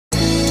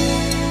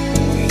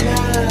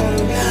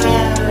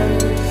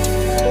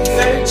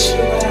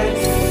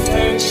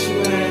virtuous,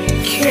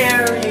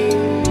 caring,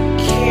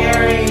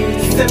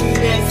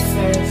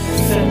 submissive,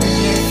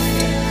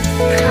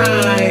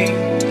 kind,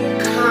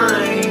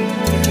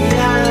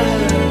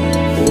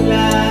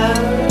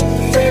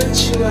 love,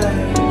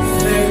 virtuous,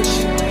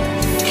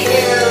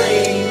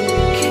 caring,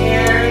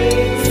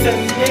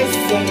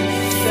 submissive,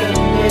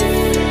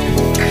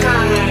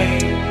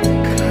 kind.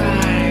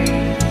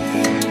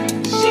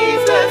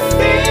 She's the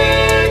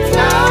scent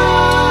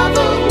of a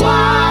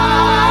wife.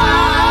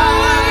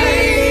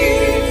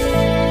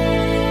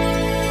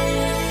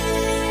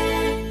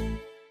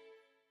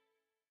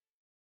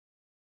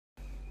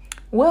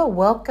 Well,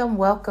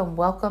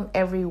 welcome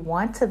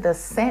everyone to the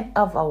Scent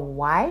of a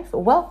Wife.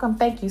 Welcome.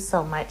 Thank you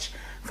so much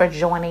for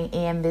joining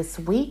in this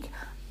week.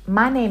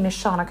 My name is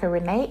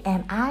Shuanicarenee,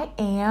 and I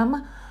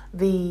am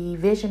the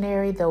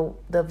visionary,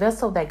 the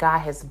vessel that God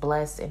has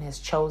blessed and has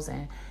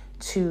chosen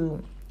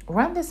to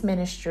run this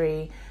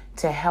ministry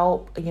to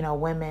help,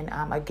 women.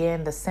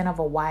 Again, the Scent of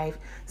a Wife.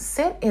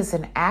 SCENT is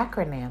an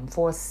acronym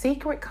for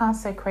Secret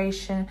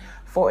Consecration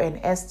for an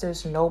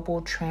Esther's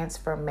Noble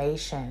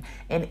Transformation.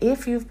 And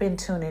if you've been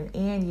tuning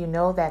in, you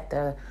know that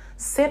the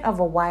Scent of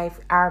a Wife,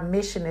 our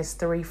mission is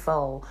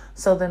threefold.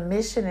 So the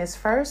mission is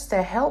first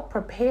to help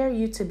prepare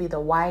you to be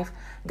the wife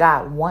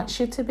God wants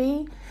you to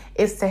be.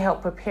 It's to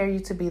help prepare you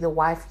to be the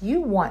wife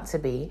you want to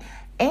be,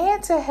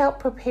 and to help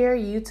prepare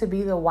you to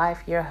be the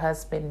wife your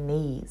husband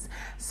needs.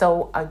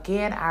 So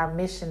again, our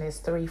mission is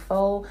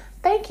threefold.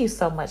 Thank you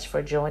so much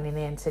for joining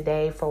in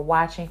today, for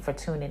watching, for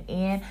tuning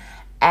in.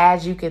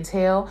 As you can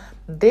tell,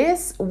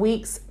 this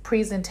week's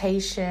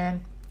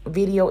presentation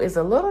video is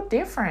a little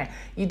different.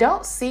 You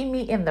don't see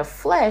me in the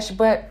flesh,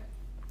 but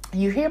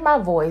you hear my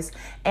voice,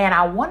 and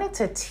I wanted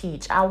to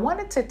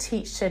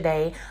teach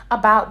today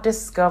about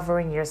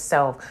discovering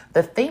yourself.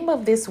 The theme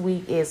of this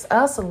week is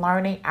us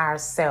learning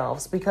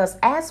ourselves, because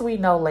as we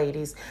know,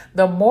 ladies,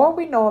 the more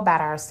we know about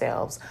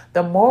ourselves,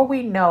 the more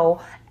we know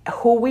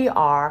who we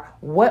are,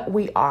 what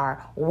we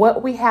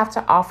have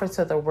to offer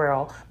to the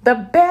world, the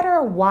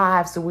better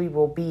wives we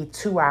will be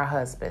to our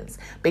husbands,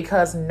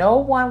 because no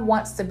one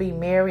wants to be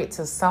married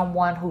to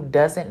someone who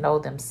doesn't know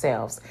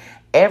themselves.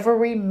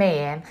 Every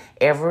man,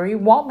 every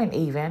woman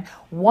even,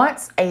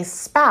 wants a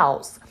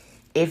spouse.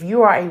 If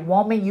you are a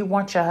woman, you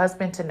want your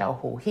husband to know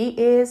who he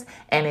is.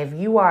 And if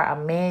you are a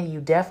man,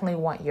 you definitely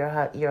want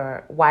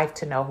your wife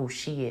to know who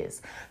she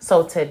is.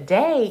 So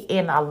today,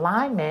 in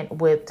alignment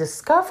with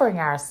discovering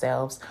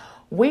ourselves,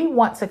 we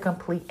want to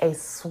complete a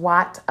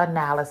SWOT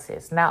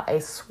analysis. Now, a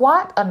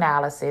SWOT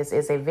analysis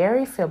is a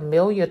very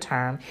familiar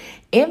term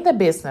in the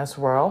business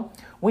world.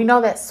 We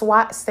know that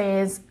SWOT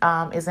is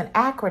an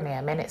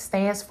acronym, and it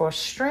stands for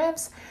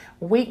strengths,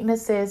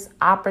 weaknesses,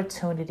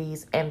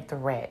 opportunities, and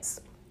threats.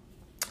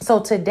 So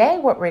today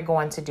what we're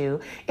going to do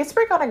is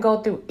we're going to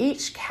go through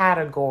each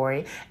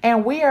category,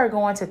 and we are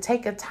going to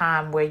take a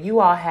time where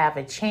you all have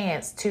a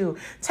chance to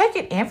take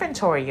an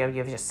inventory of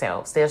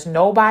yourselves. There's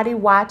nobody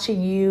watching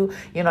you.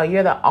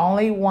 You're the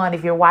only one.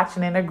 If you're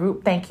watching in a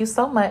group, thank you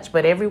so much.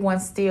 But everyone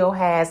still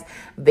has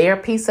their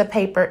piece of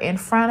paper in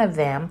front of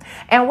them.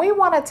 And we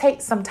want to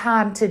take some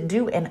time to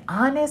do an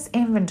honest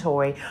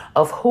inventory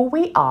of who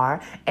we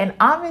are, an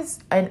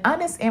honest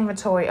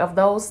inventory of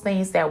those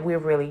things that we're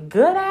really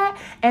good at,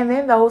 and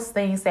then those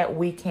things that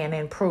we can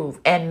improve.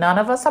 And none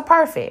of us are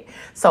perfect.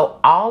 So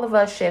all of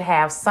us should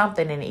have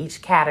something in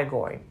each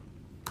category.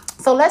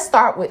 So let's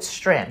start with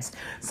strengths.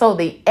 So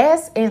the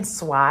S in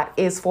SWOT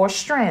is for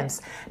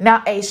strengths.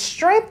 Now, a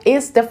strength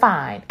is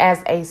defined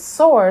as a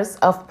source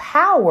of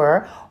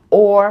power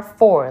or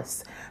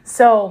force.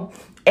 So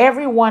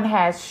everyone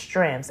has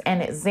strengths. An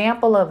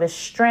example of a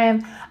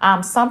strength,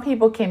 some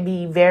people can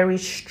be very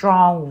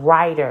strong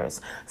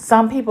writers.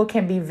 Some people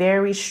can be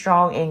very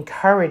strong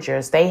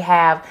encouragers. They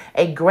have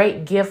a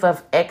great gift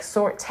of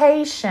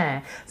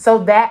exhortation.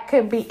 So that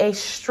could be a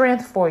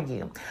strength for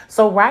you.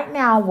 So right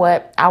now,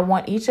 what I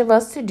want each of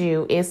us to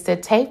do is to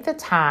take the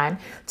time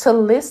to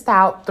list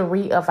out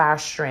 3 of our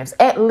strengths,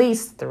 at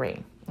least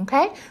 3.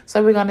 Okay,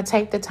 so we're going to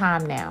take the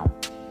time now.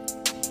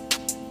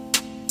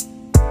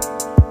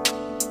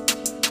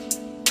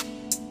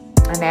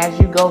 And as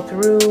you go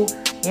through,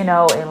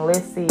 and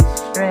list these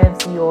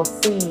strengths, you'll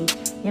see,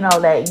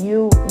 that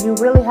you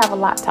really have a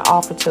lot to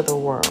offer to the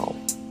world.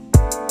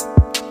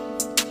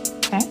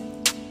 Okay.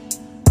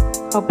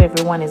 Hope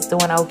everyone is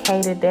doing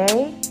okay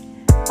today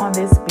on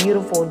this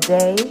beautiful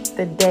day,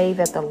 the day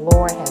that the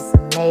Lord has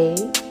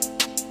made.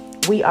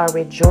 We are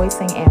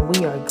rejoicing and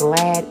we are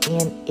glad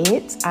in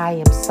it. I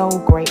am so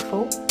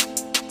grateful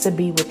to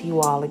be with you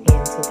all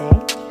again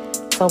today.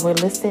 So we're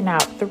listing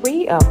out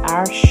 3 of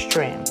our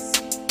strengths.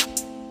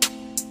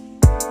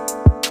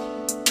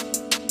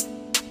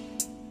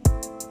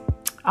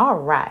 All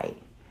right.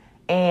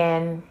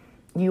 And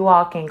you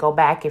all can go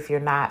back if you're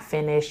not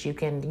finished. You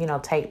can,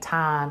 take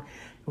time,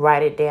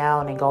 write it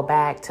down and go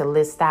back to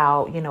list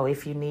out,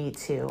 if you need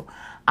to.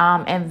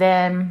 And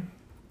then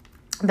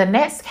the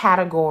next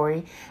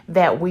category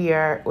that we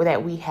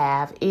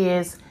have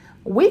is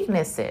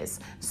weaknesses.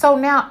 So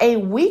now a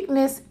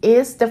weakness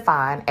is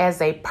defined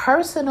as a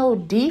personal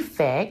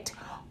defect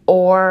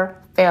or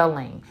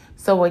failing.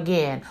 So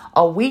again,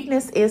 a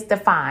weakness is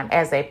defined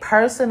as a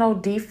personal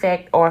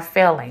defect or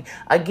failing.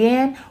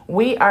 Again,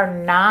 we are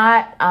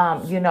not,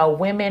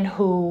 women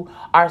who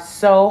are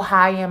so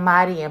high and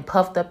mighty and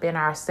puffed up in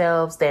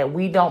ourselves that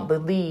we don't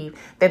believe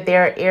that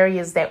there are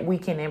areas that we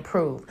can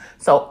improve.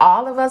 So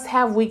all of us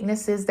have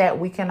weaknesses that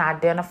we can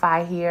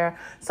identify here.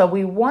 So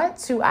we want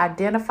to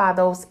identify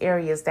those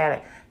areas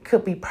that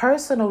could be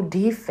personal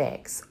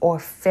defects or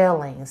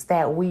failings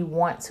that we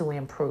want to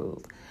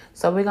improve.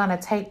 So we're going to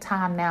take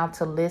time now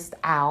to list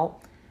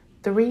out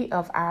 3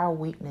 of our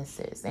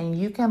weaknesses. And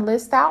you can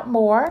list out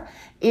more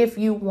if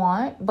you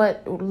want,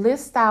 but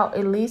list out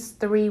at least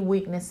 3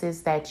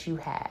 weaknesses that you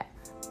have.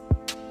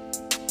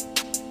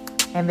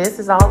 And this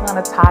is all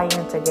going to tie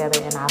in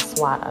together in our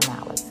SWOT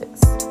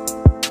analysis.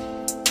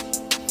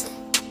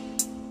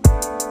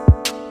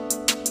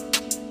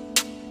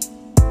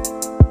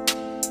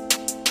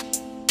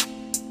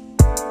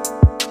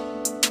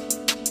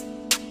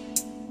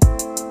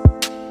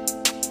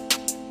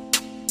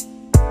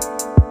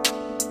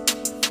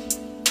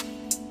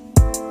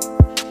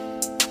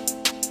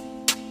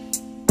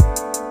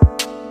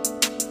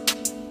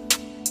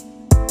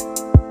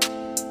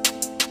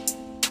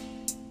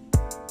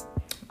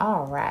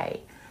 All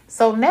right.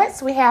 So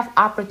next we have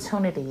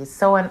opportunities.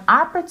 So an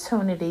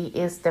opportunity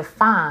is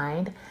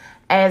defined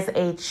as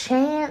a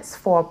chance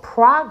for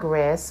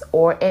progress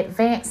or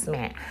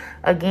advancement.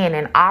 Again,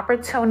 an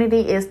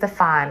opportunity is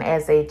defined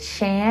as a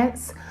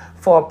chance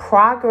for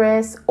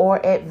progress or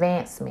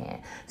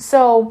advancement.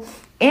 So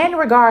in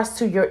regards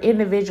to your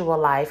individual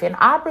life, an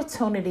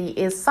opportunity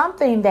is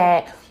something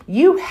that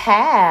you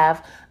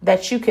have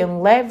that you can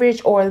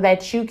leverage or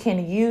that you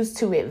can use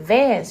to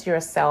advance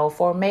yourself,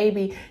 or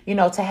maybe,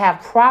 to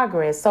have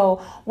progress.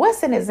 So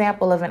what's an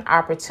example of an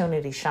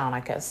opportunity,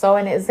 Shanika? So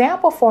an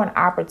example for an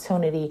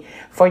opportunity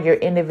for your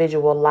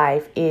individual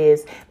life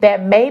is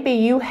that maybe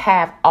you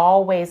have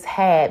always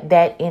had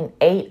that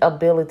innate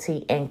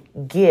ability and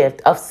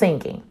gift of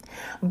singing,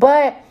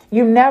 but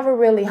you never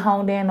really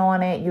honed in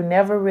on it. You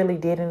never really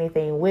did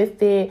anything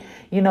with it.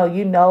 You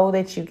know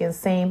that you can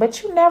sing,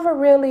 but you never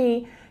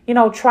really,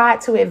 tried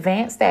to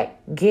advance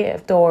that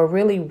gift or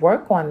really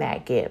work on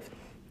that gift.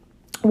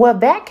 Well,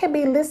 that can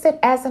be listed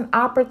as an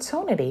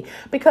opportunity,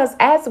 because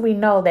as we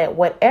know that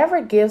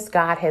whatever gifts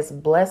God has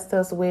blessed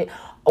us with,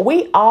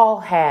 we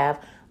all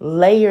have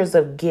layers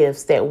of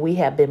gifts that we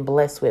have been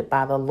blessed with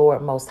by the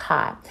Lord Most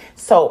High.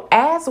 So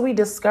as we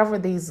discover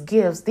these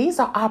gifts, these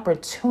are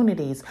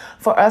opportunities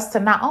for us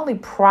to not only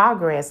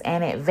progress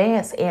and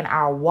advance in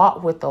our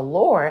walk with the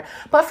Lord,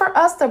 but for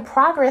us to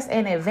progress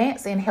and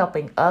advance in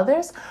helping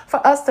others,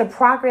 for us to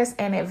progress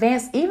and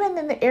advance even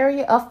in the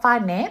area of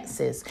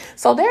finances.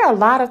 So there are a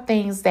lot of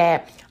things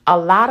that a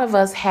lot of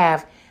us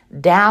have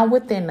down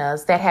within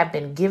us that have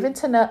been given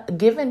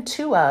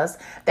to us,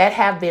 that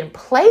have been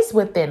placed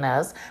within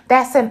us.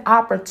 That's an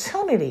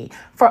opportunity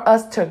for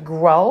us to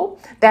grow.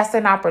 That's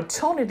an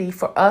opportunity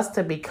for us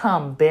to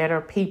become better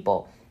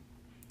people.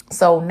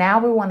 So now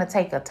we want to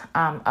take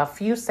a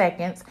few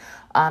seconds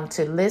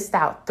to list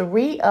out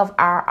 3 of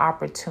our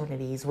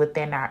opportunities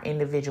within our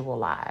individual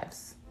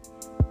lives.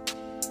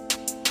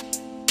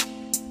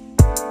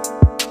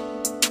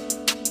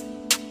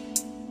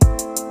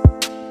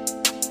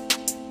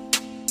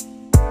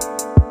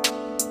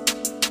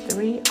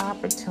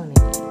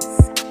 Opportunities.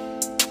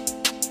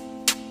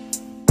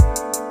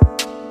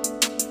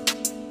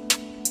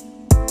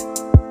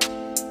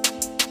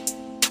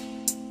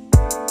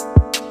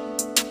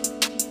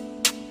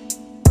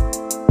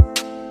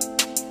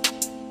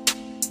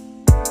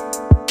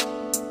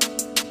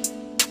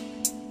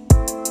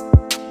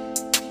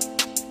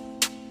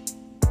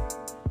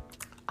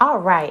 All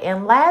right.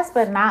 And last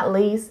but not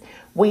least,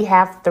 we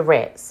have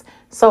threats.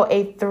 So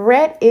a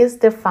threat is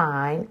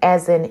defined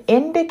as an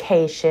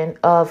indication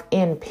of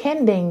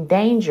impending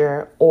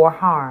danger or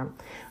harm.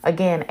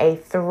 Again, a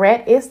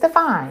threat is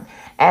defined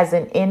as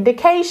an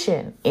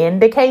indication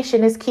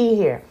is key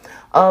here,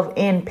 of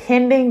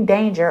impending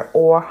danger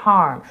or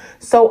harm.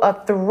 So a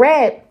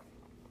threat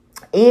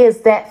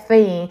is that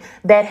thing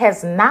that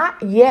has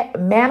not yet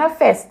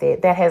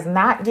manifested, that has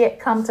not yet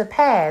come to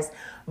pass,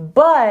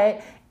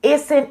 but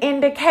it's an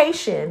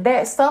indication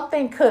that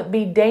something could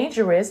be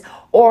dangerous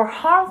or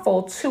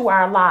harmful to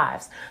our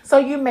lives. So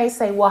you may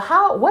say,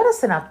 well, what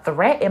is a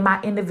threat in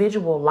my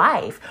individual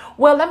life?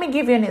 Well, let me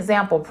give you an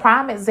example.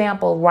 Prime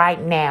example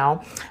right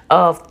now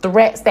of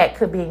threats that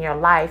could be in your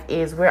life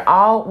is we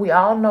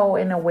all know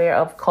and aware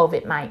of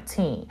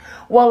COVID-19.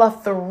 Well, a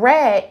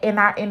threat in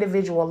our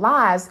individual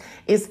lives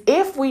is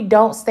if we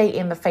don't stay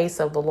in the face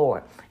of the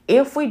Lord.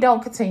 if we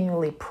don't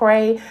continually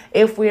pray,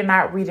 if we're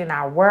not reading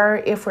our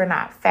word, if we're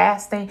not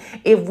fasting,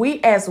 if we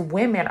as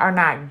women are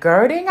not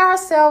girding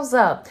ourselves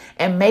up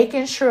and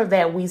making sure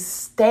that we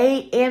stay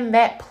in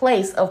that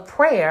place of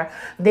prayer,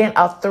 then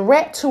a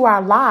threat to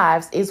our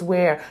lives is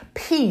where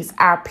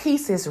our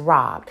peace is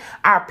robbed.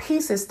 Our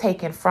peace is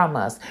taken from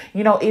us.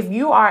 If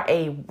you are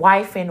a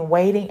wife in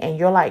waiting and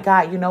you're like,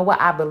 God, you know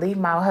what? I believe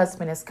my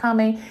husband is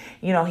coming.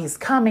 He's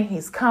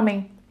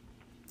coming.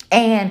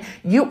 And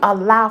you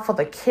allow for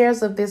the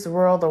cares of this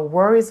world, the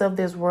worries of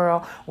this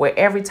world, where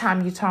every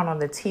time you turn on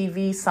the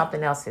TV,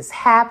 something else is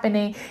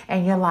happening.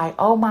 And you're like,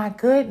 oh my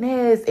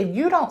goodness, if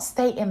you don't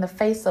stay in the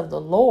face of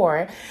the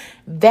Lord,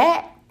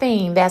 that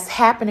thing that's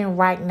happening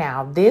right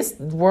now, this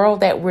world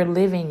that we're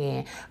living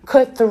in,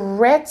 could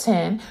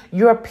threaten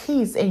your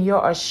peace and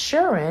your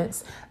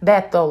assurance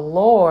that the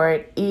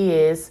Lord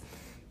is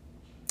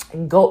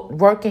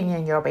working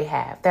in your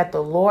behalf, that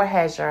the Lord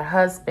has your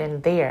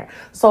husband there.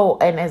 So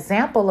an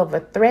example of a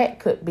threat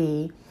could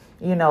be,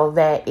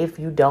 that if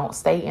you don't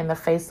stay in the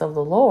face of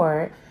the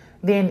Lord,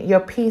 then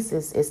your peace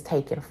is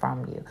taken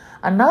from you.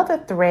 Another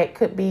threat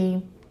could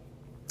be,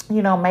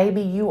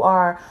 maybe you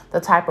are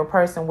the type of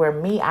person where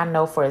I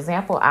know, for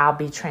example, I'll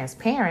be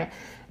transparent.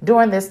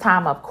 During this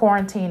time of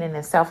quarantining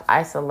and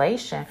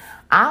self-isolation,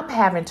 I'm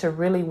having to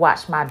really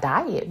watch my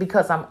diet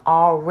because I'm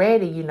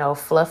already,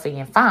 fluffy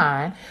and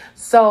fine.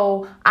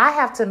 So I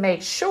have to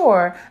make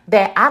sure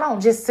that I don't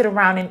just sit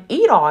around and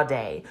eat all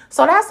day.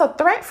 So that's a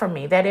threat for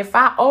me, that if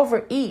I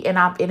overeat and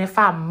if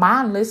I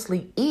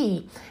mindlessly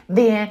eat,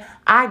 then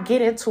I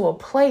get into a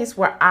place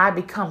where I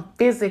become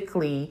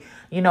physically,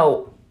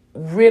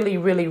 really,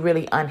 really,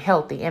 really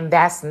unhealthy. And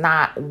that's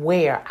not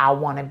where I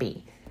want to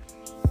be.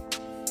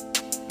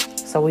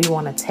 So we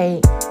want to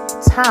take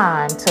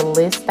time to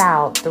list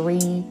out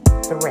 3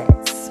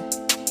 threats.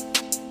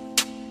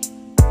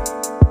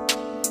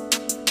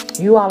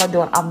 You all are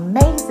doing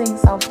amazing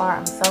so far.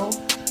 I'm so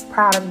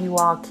proud of you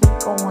all. Keep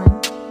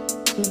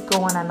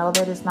going. I know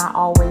that it's not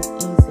always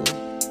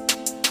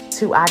easy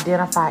to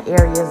identify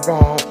areas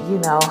that,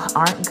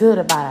 aren't good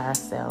about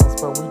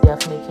ourselves, but we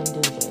definitely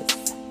can do this.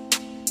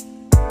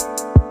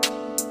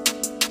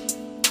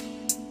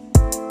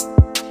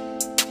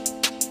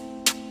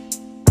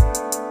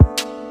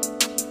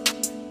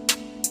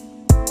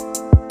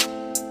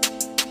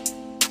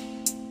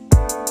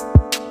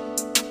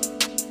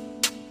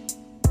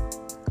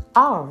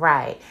 All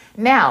right.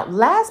 Now,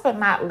 last but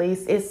not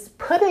least is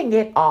putting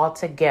it all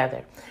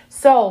together.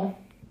 So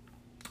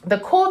the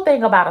cool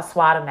thing about a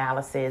SWOT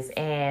analysis,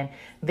 and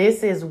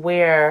this is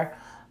where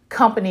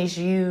companies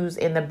use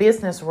in the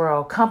business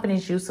world,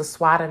 companies use the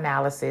SWOT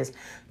analysis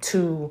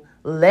to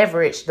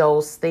leverage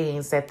those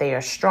things that they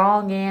are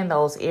strong in,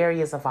 those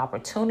areas of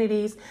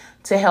opportunities,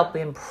 to help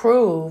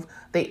improve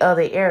the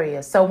other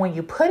areas. So when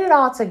you put it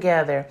all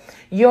together,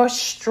 your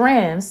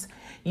strengths,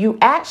 you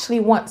actually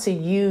want to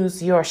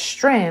use your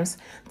strengths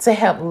to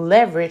help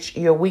leverage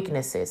your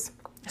weaknesses.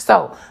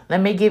 So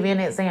let me give you an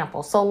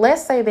example. So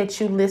let's say that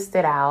you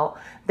listed out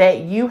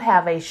that you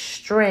have a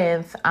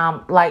strength,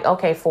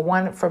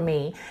 for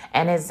me,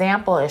 an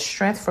example, a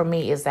strength for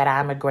me is that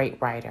I'm a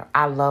great writer.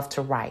 I love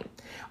to write.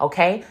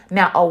 Okay.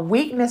 Now, a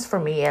weakness for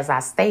me, as I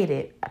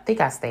stated,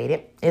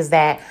 is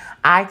that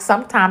I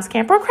sometimes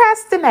can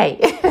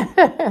procrastinate.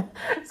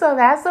 So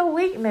that's a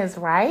weakness,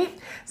 right?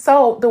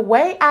 So the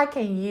way I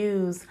can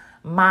use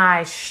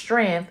my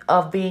strength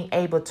of being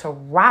able to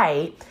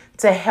write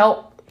to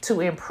help to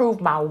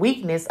improve my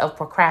weakness of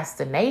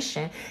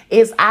procrastination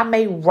is I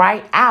may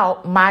write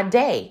out my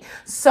day.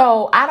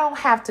 So I don't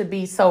have to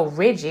be so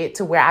rigid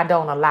to where I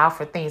don't allow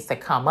for things to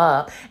come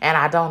up and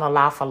I don't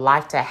allow for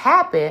life to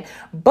happen.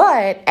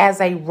 But as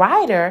a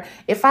writer,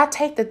 if I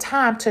take the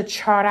time to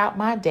chart out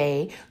my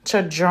day,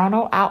 to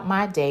journal out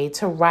my day,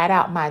 to write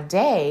out my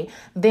day,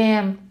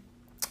 then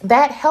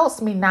that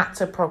helps me not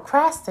to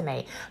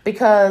procrastinate,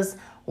 because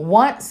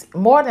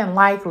more than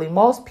likely,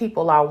 most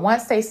people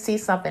once they see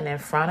something in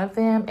front of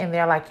them and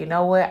they're like, you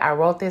know what, I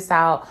wrote this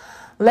out.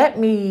 Let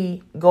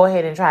me go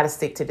ahead and try to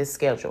stick to this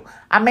schedule.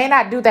 I may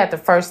not do that the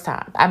first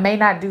time. I may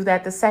not do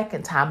that the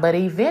second time, but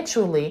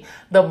eventually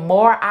the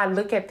more I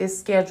look at this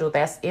schedule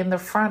that's in the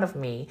front of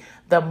me,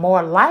 the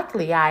more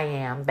likely I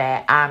am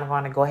that I'm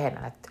going to go ahead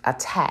and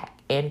attack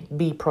and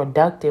be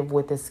productive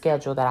with the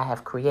schedule that I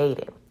have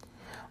created.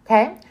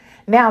 Okay.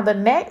 Now, the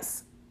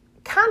next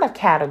kind of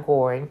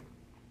category,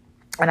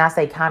 and I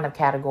say kind of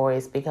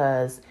categories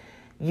because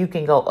you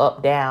can go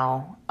up,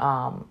 down,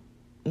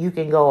 you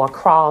can go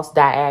across,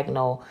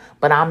 diagonal,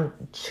 but I'm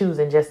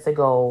choosing just to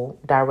go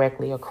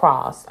directly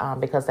across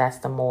because that's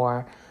the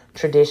more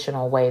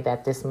traditional way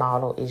that this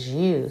model is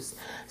used.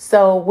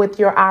 So with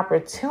your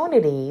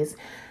opportunities,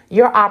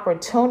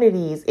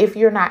 if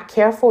you're not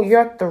careful,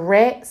 your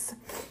threats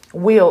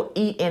will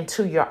eat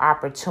into your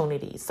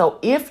opportunities. So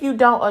if you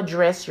don't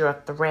address your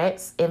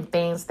threats and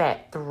things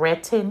that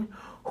threaten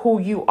who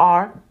you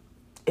are,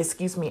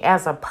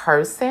 as a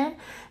person,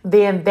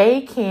 then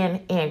they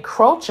can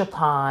encroach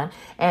upon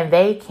and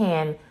they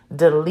can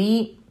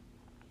delete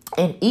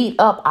and eat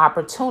up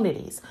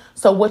opportunities.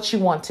 So what you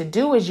want to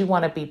do is you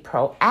want to be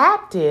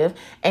proactive,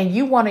 and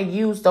you want to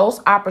use those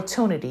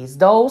opportunities,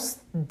 those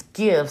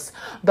gifts,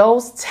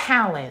 those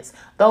talents,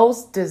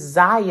 those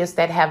desires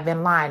that have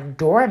been lying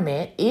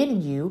dormant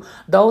in you,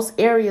 those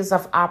areas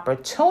of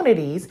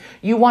opportunities.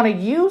 You want to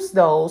use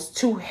those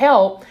to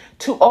help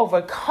to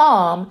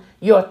overcome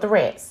your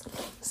threats.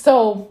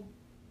 So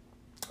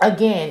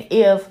again,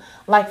 if,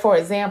 like, for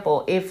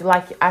example, if,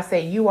 like I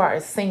said, you are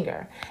a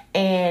singer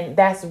and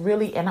that's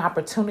really an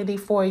opportunity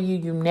for you,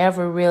 you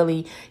never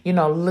really,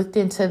 looked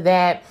into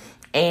that.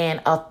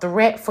 And a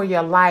threat for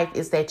your life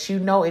is that,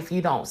 if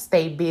you don't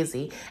stay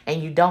busy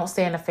and you don't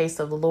stay in the face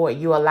of the Lord,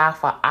 you allow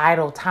for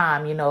idle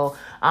time.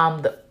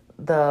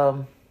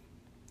 The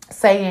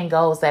saying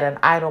goes that an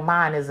idle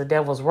mind is a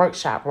devil's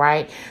workshop,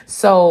 right?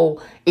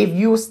 So if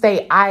you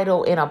stay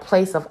idle in a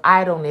place of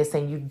idleness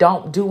and you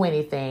don't do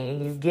anything,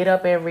 and you get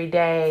up every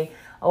day,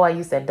 I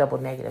used that double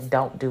negative,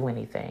 don't do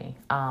anything.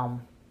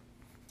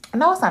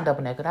 No, it's not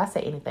double negative. I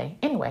say anything.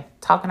 Anyway,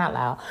 talking out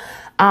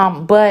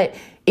loud. But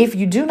if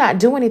you do not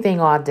do anything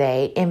all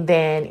day, and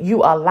then you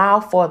allow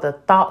for the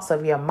thoughts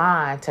of your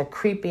mind to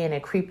creep in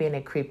and creep in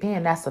and creep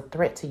in, that's a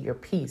threat to your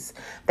peace.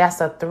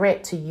 That's a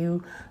threat to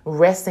you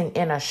resting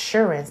in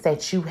assurance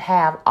that you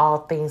have all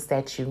things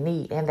that you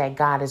need and that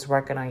God is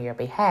working on your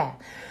behalf.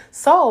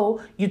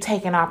 So you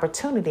take an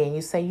opportunity and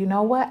you say, you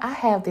know what? I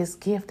have this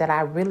gift that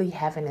I really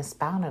haven't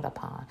expounded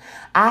upon.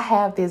 I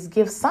have this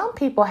gift. Some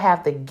people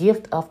have the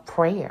gift of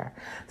prayer.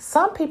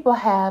 Some people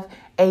have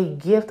a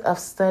gift of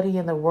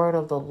studying the word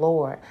of the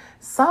Lord.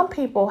 Some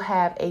people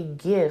have a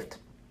gift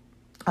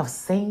of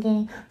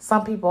singing.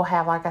 Some people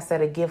have, like I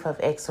said, a gift of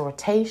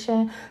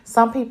exhortation.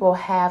 Some people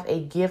have a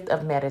gift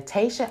of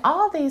meditation.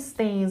 All these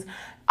things,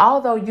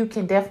 although you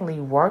can definitely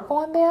work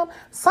on them,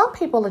 some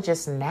people are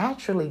just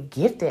naturally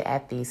gifted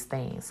at these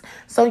things.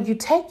 So you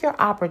take your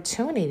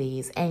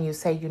opportunities and you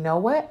say, you know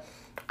what?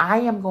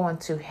 I am going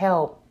to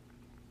help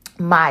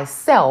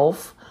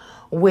myself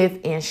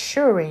with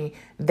ensuring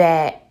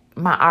that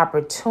my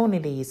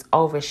opportunities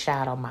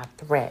overshadow my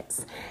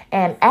threats.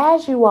 And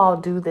as you all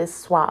do this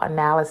SWOT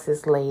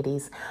analysis,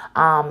 ladies,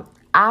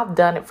 I've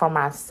done it for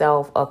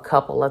myself a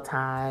couple of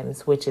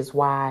times, which is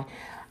why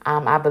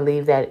I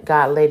believe that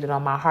God laid it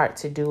on my heart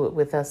to do it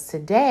with us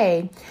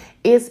today.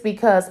 It's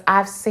because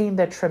I've seen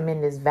the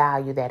tremendous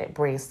value that it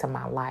brings to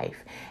my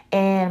life.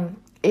 And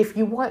if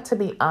you want to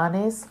be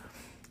honest,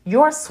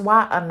 your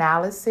SWOT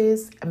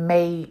analysis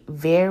may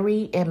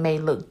vary and may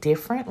look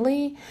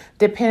differently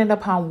depending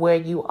upon where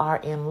you are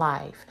in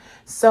life.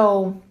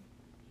 So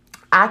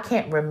I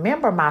can't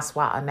remember my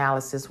SWOT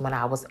analysis when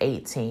I was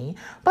 18,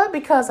 but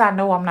because I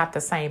know I'm not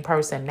the same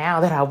person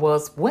now that I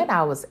was when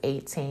I was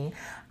 18,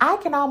 I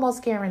can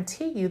almost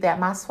guarantee you that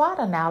my SWOT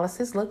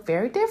analysis looked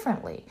very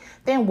differently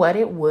than what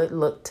it would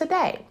look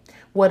today.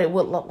 What it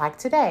would look like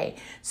today.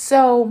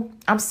 So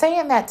I'm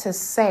saying that to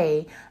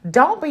say,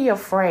 don't be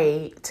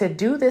afraid to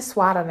do this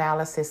SWOT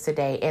analysis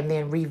today and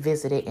then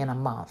revisit it in a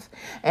month,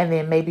 and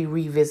then maybe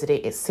revisit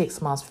it in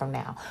 6 months from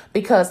now.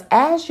 Because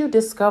as you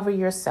discover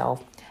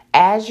yourself,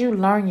 as you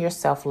learn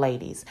yourself,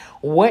 ladies,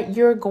 what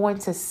you're going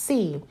to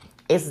see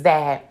is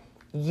that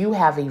you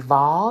have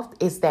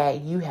evolved, is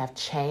that you have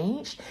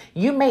changed.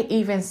 You may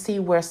even see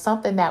where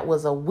something that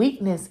was a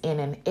weakness in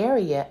an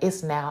area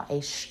is now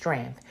a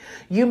strength.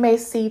 You may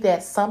see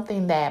that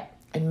something that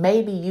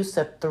maybe used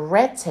to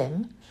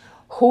threaten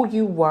who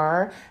you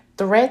were,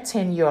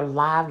 threaten your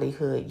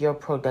livelihood, your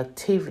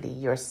productivity,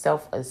 your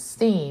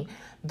self-esteem,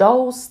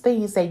 those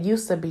things that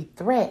used to be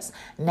threats,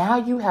 now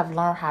you have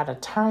learned how to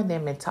turn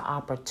them into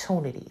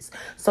opportunities.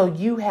 So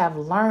you have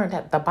learned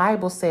that the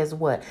Bible says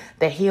what?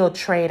 That he'll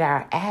trade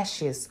our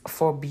ashes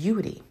for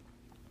beauty.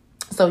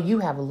 So you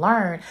have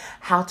learned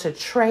how to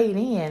trade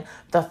in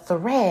the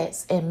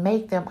threats and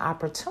make them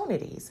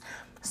opportunities.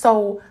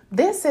 So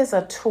this is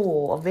a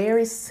tool, a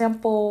very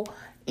simple,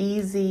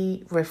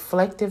 easy,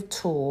 reflective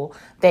tool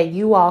that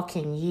you all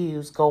can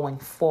use going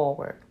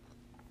forward.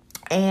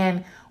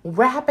 And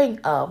wrapping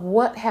up,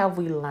 what have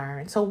we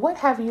learned? So what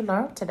have you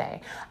learned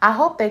today? I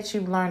hope that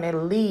you learned at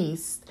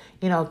least,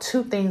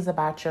 2 things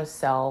about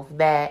yourself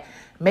that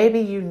maybe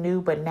you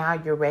knew, but now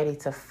you're ready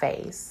to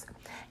face.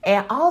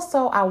 And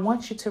also, I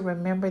want you to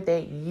remember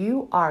that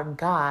you are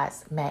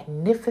God's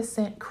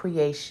magnificent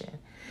creation.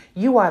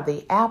 You are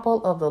the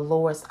apple of the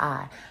Lord's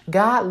eye.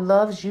 God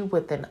loves you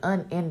with an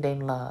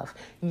unending love.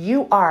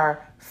 You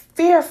are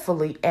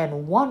fearfully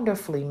and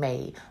wonderfully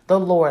made. The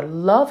Lord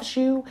loves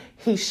you.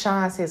 He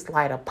shines his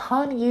light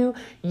upon you.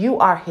 You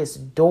are his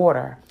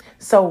daughter.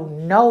 So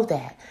know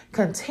that.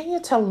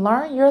 Continue to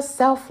learn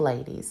yourself,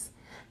 ladies.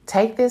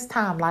 Take this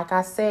time, like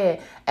I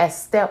said, as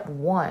step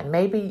 1.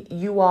 Maybe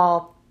you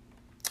all,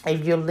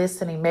 if you're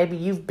listening, maybe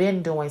you've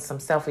been doing some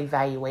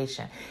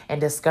self-evaluation and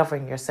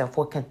discovering yourself.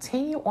 Well,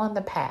 continue on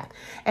the path.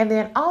 And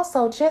then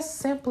also just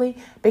simply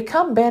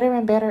become better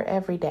and better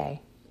every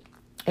day.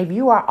 If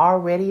you are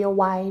already a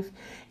wife,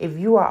 if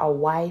you are a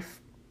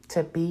wife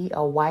to be,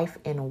 a wife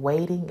in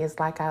waiting is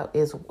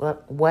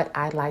what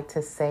I like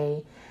to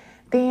say,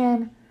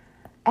 then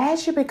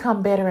As you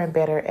become better and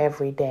better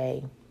every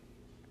day,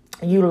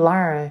 you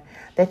learn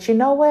that, you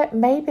know what,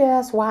 maybe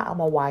that's why I'm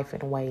a wife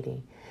in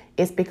waiting.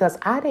 It's because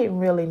I didn't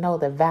really know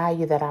the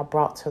value that I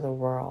brought to the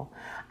world.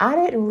 I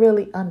didn't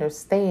really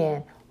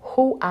understand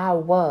who I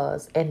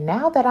was. And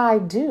now that I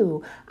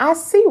do, I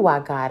see why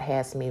God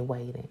has me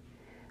waiting.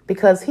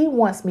 Because he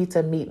wants me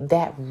to meet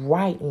that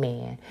right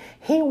man.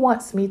 He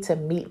wants me to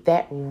meet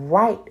that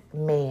right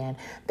man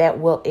that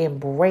will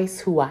embrace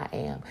who I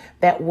am,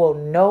 that will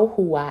know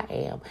who I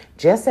am.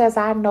 Just as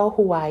I know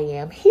who I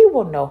am, he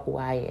will know who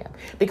I am.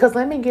 Because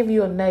let me give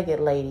you a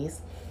nugget,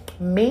 ladies.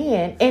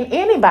 Men, and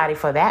anybody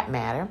for that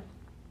matter,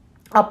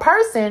 a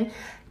person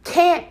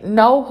can't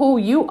know who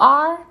you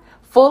are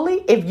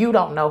fully if you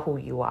don't know who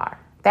you are.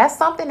 That's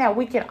something that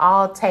we can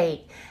all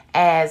take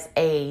as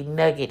a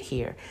nugget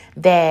here,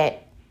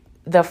 that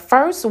the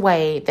first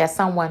way that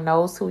someone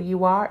knows who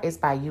you are is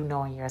by you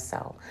knowing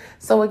yourself.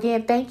 So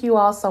again, thank you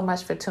all so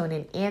much for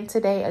tuning in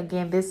today.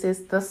 Again, this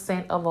is The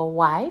Scent of a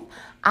Wife.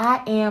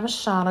 I am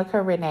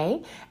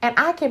Shuanicareneee, and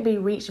I can be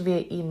reached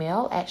via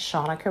email at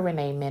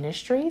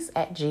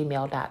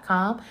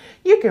shuanicareneeministries@gmail.com.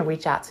 You can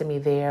reach out to me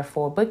there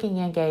for booking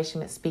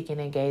engagements,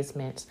 speaking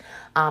engagements,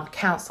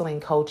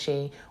 counseling,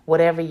 coaching,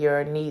 whatever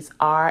your needs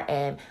are,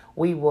 and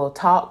we will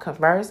talk,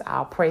 converse.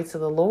 I'll pray to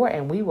the Lord,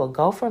 and we will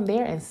go from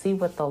there and see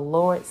what the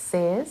Lord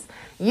says.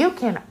 You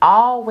can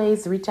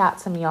always reach out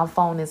to me on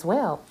phone as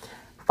well.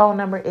 Phone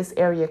number is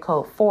area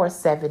code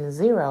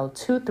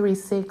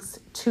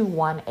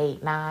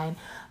 470-236-2189.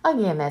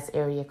 Again, that's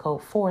area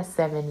code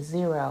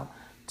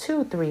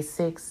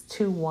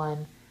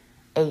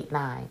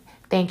 470-236-2189.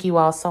 Thank you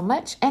all so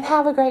much and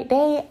have a great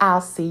day.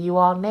 I'll see you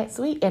all next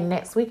week. And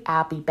next week,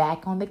 I'll be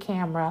back on the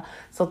camera.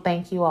 So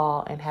thank you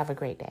all and have a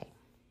great day.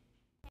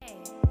 Hey,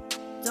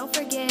 don't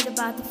forget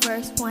about the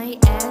first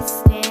point.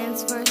 S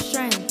stands for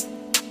strength.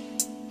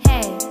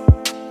 Hey,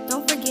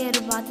 don't forget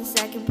about the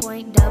second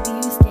point.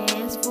 W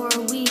stands for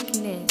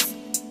weakness.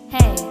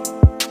 Hey,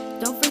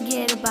 don't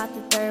forget about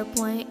the third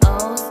point.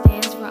 O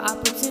stands for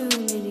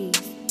opportunities.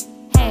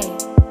 Hey,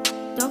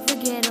 don't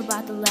forget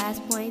about the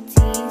last point. T